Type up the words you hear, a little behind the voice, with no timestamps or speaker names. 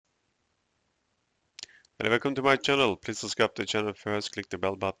Hello, welcome to my channel. Please subscribe to the channel first, click the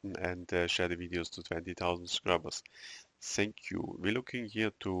bell button and share the videos to 20,000 subscribers. Thank you. We're looking here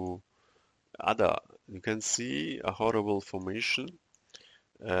to other. You can see a horrible formation.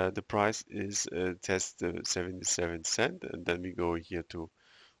 The price is test 77 cent, and then we go here to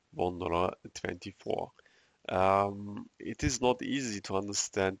 $1.24. It is not easy to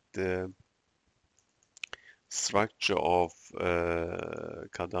understand the structure of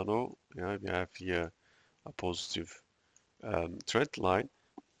Cardano. Yeah, we have here a positive trend line.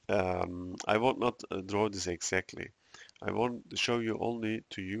 I will not draw this exactly. I want to show you only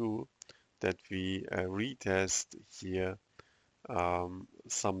to you that we retest here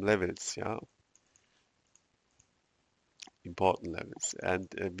some levels, yeah, important levels,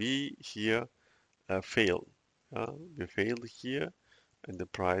 and we here fail. We failed here, and the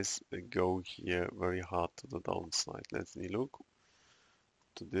price go here very hard to the downside. Let me look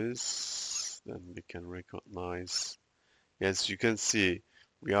to this, then we can recognize. Yes, you can see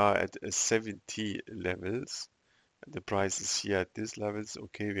we are at 70 levels. The price is here at these levels.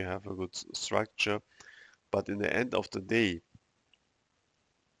 Okay, we have a good structure, but in the end of the day,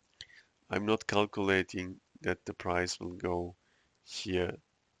 I'm not calculating that the price will go here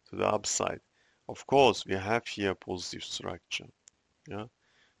to the upside. Of course, we have here a positive structure. Yeah,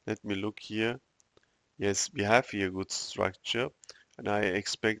 let me look here. Yes, we have here a good structure, and I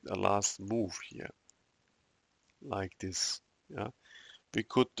expect a last move here, like this. Yeah, we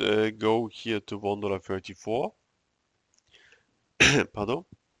could go here to $1.34. Pardon.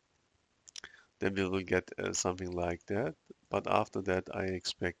 Then we will get something like that. But after that, I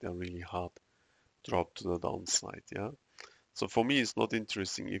expect a really hard drop to the downside. Yeah. So for me, it's not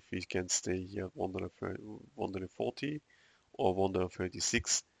interesting if we can stay here at $1.40 or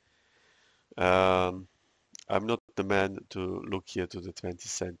 $1.36. I'm not the man to look here to the 20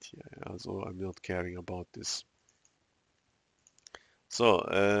 cent here. Yeah? So I'm not caring about this. So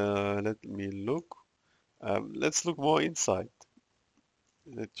let me look. Let's look more inside.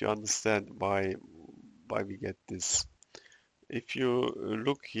 Let you understand why we get this. If you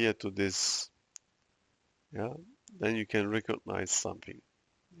look here to this, yeah, then you can recognize something.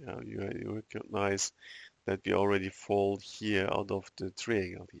 Yeah, you recognize that we already fall here out of the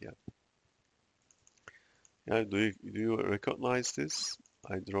triangle here. Yeah, do you recognize this?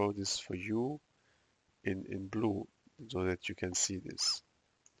 I draw this for you in blue so that you can see this.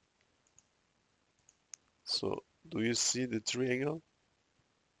 So do you see the triangle?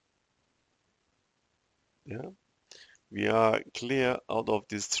 Yeah, we are clear out of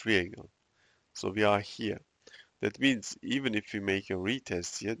this triangle. So we are here. That means even if we make a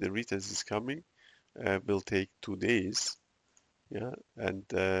retest here, the retest is coming, will take 2 days. Yeah, and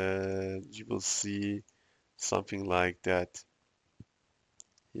you will see something like that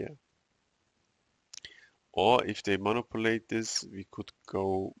here. Or if they manipulate this, we could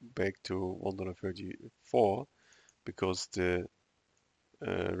go back to $1.34 because the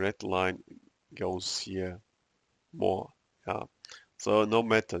red line goes here more. Yeah. So no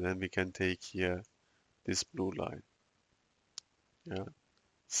matter, then we can take here this blue line. Yeah.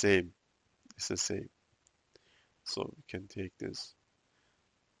 Same. It's the same. So we can take this.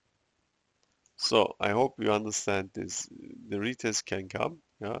 So I hope you understand this. The retest can come,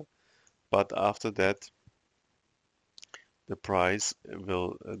 yeah, but after that the price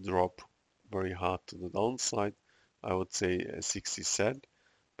will drop very hard to the downside. I would say 60 cent,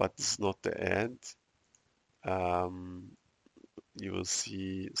 but it's not the end. You will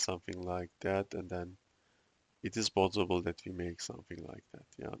see something like that, and then it is possible that we make something like that.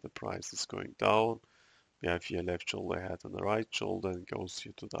 Yeah, the price is going down. We have here left shoulder head and the right shoulder, and goes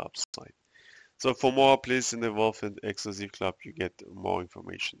here to the upside. So for more, please involve in the exclusive club. You get more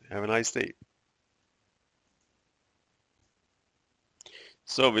information. Have a nice day.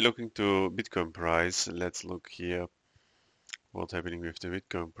 So we're looking to Bitcoin price. Let's look here what's happening with the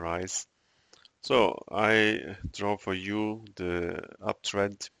Bitcoin price. So I draw for you the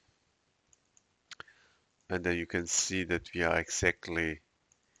uptrend, and then you can see that we are exactly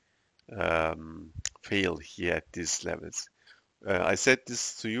fail here at these levels. I said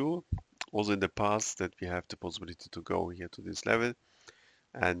this to you also in the past that we have the possibility to go here to this level,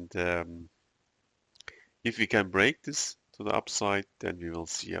 and if we can break this to the upside, then we will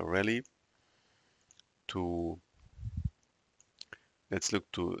see a rally to, let's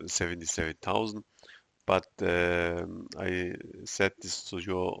look to 77,000. But I said this to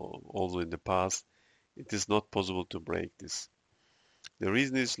you also in the past, it is not possible to break this. The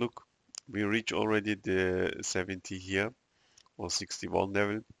reason is, look, we reach already the 70 here or 61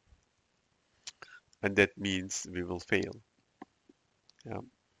 level, and that means we will fail. Yeah.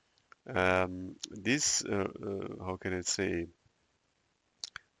 This how can I say,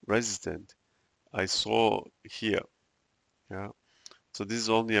 resistant I saw here. Yeah, so this is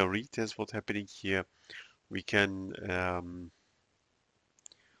only a retest. What's happening here? We can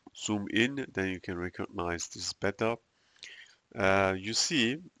zoom in, then you can recognize this better. You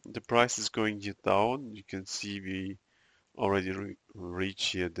see the price is going here down. You can see we already reach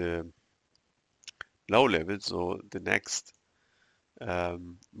here the low level. So the next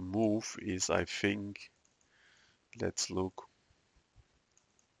move is, I think, let's look,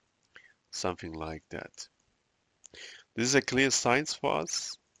 something like that. This is a clear sign for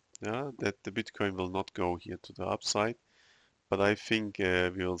us, yeah, that the Bitcoin will not go here to the upside, but I think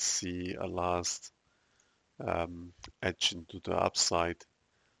we will see a last action to the upside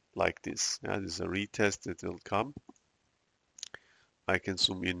like this. Yeah, this is a retest that will come. I can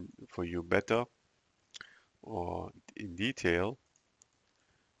zoom in for you better or in detail.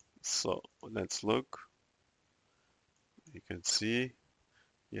 So let's look. You can see,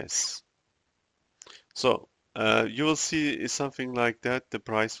 yes. So you will see something like that. The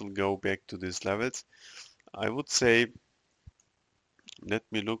price will go back to these levels. I would say, let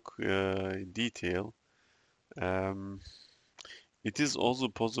me look in detail. It is also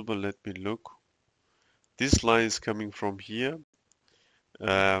possible, let me look. This line is coming from here.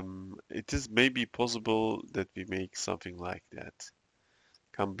 It is maybe possible that we make something like that.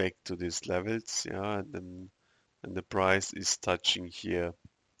 Come back to these levels, yeah, and the price is touching here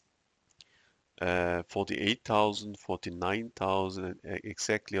 48,000, 49,000, and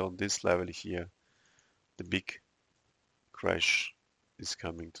exactly on this level here, the big crash is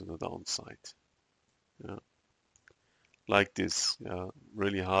coming to the downside. Yeah. Like this, yeah,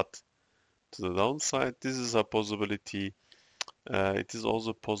 really hard to the downside. This is a possibility. It is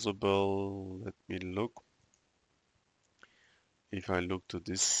also possible, let me look. If I look to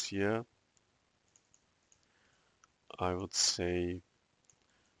this here, I would say,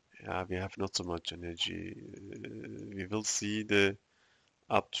 yeah, we have not so much energy. We will see the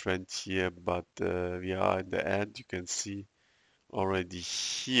uptrend here, but we are in the end. You can see already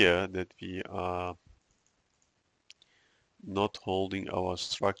here that we are not holding our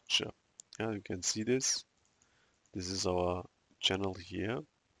structure. Yeah, you can see this. This is our channel here.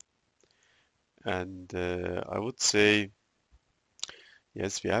 And I would say,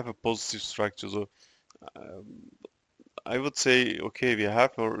 yes, we have a positive structure. So I would say, okay, we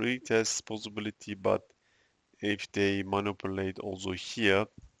have a retest possibility, but if they manipulate also here,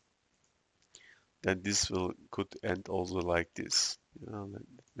 then this could end also like this. Let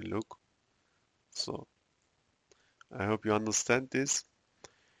me look. So I hope you understand this.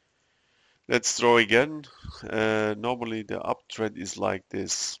 Let's draw again. Normally the uptrend is like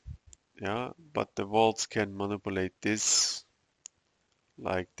this, yeah, but the walls can manipulate this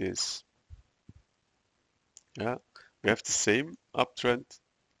like this. Yeah, we have the same uptrend.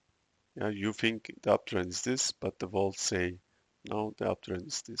 Yeah, you think the uptrend is this, but the walls say no, the uptrend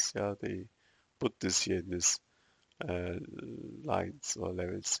is this. Yeah, they put this here in this lines or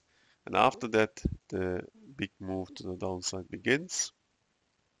levels, and after that the big move to the downside begins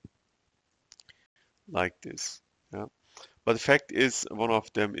like this. Yeah, but the fact is, one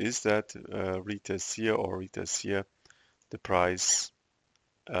of them is that retest here or retest here, the price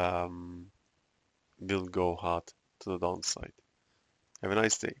will go hard to the downside. Have a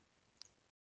nice day.